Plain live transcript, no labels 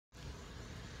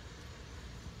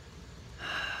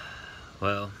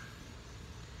Well,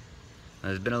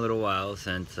 it's been a little while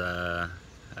since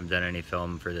I've done any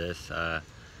film for this.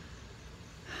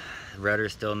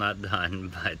 Rudder's still not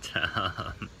done, but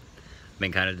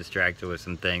been kind of distracted with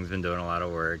some things, been doing a lot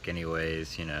of work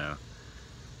anyways, you know.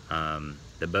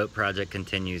 The boat project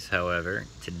continues, however,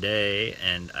 today,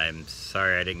 and I'm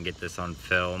sorry I didn't get this on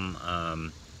film.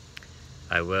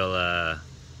 I will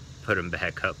put them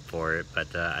back up for it,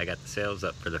 but I got the sails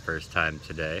up for the first time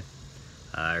today.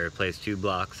 I replaced 2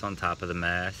 blocks on top of the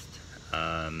mast,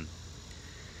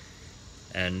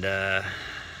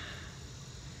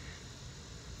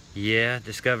 yeah,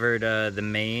 discovered the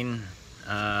main.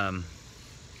 I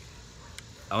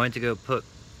went to go put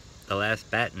the last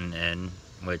batten in,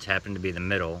 which happened to be the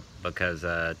middle because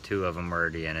 2 of them were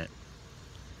already in it.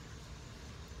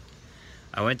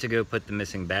 I went to go put the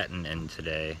missing batten in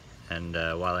today, and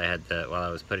while I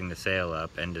was putting the sail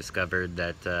up, and discovered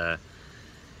that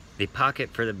the pocket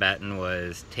for the batten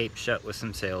was taped shut with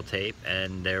some sail tape,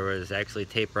 and there was actually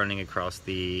tape running across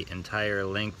the entire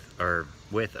length or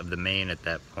width of the main at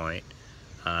that point.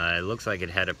 It looks like it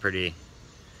had a pretty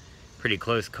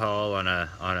close call on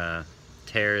a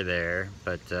tear there,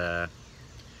 but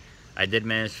I did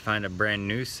manage to find a brand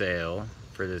new sail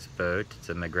for this boat. It's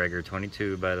a MacGregor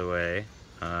 22, by the way.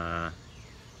 I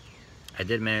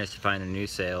did manage to find a new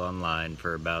sail online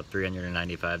for about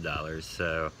 $395,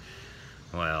 so,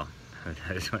 well, who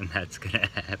knows when that's gonna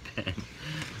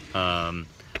happen.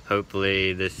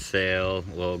 Hopefully this sail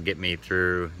will get me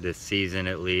through this season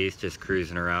at least, just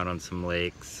cruising around on some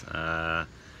lakes.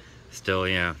 Still,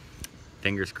 you know,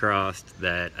 fingers crossed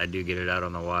that I do get it out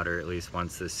on the water at least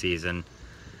once this season.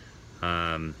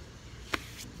 I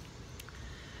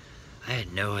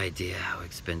had no idea how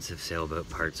expensive sailboat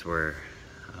parts were.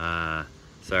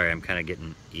 Sorry, I'm kind of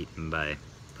getting eaten by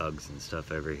bugs and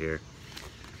stuff over here.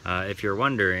 If you're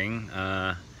wondering,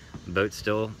 the boat's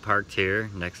still parked here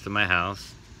next to my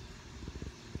house.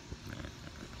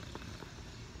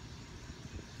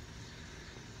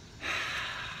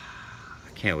 I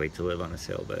can't wait to live on a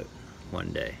sailboat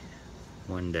one day.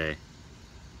 One day.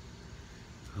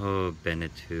 Oh,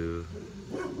 Benetou.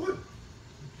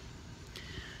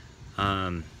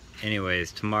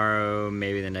 Anyways, tomorrow,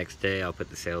 maybe the next day, I'll put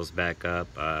the sails back up.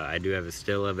 I do have a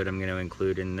still of it I'm going to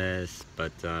include in this,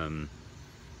 but I'd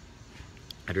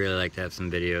really like to have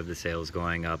some video of the sails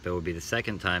going up. It will be the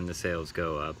second time the sails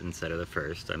go up instead of the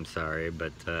first. I'm sorry,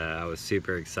 but I was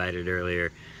super excited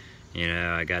earlier. You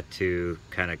know, I got 2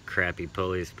 kind of crappy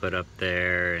pulleys put up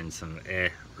there and some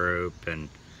rope, and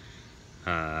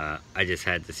I just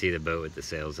had to see the boat with the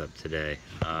sails up today.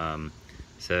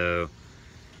 So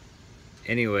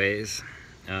anyways,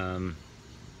 it's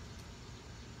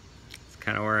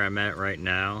kind of where I'm at right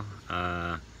now.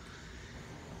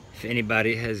 If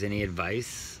anybody has any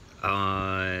advice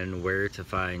on where to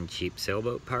find cheap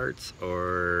sailboat parts,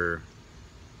 or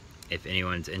if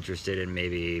anyone's interested in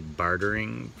maybe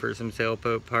bartering for some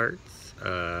sailboat parts,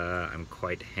 I'm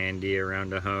quite handy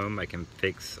around a home. I can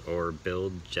fix or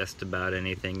build just about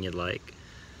anything you'd like.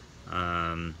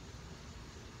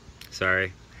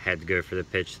 Sorry, had to go for the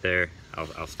pitch there.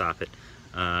 I'll stop it.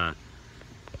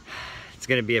 It's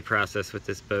gonna be a process with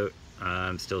this boat.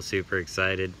 I'm still super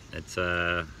excited. It's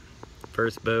a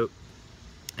first boat,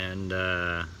 and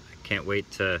I can't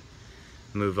wait to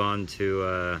move on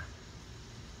to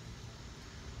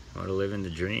I want to live in the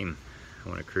dream. I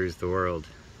want to cruise the world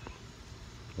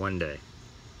one day.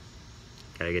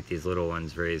 Gotta get these little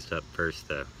ones raised up first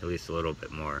though, at least a little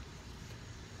bit more.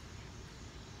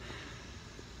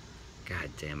 God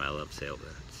damn, I love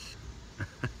sailboats.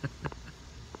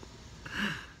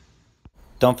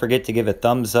 Don't forget to give a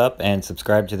thumbs up and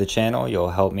subscribe to the channel. You'll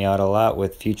help me out a lot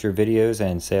with future videos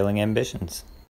and sailing ambitions.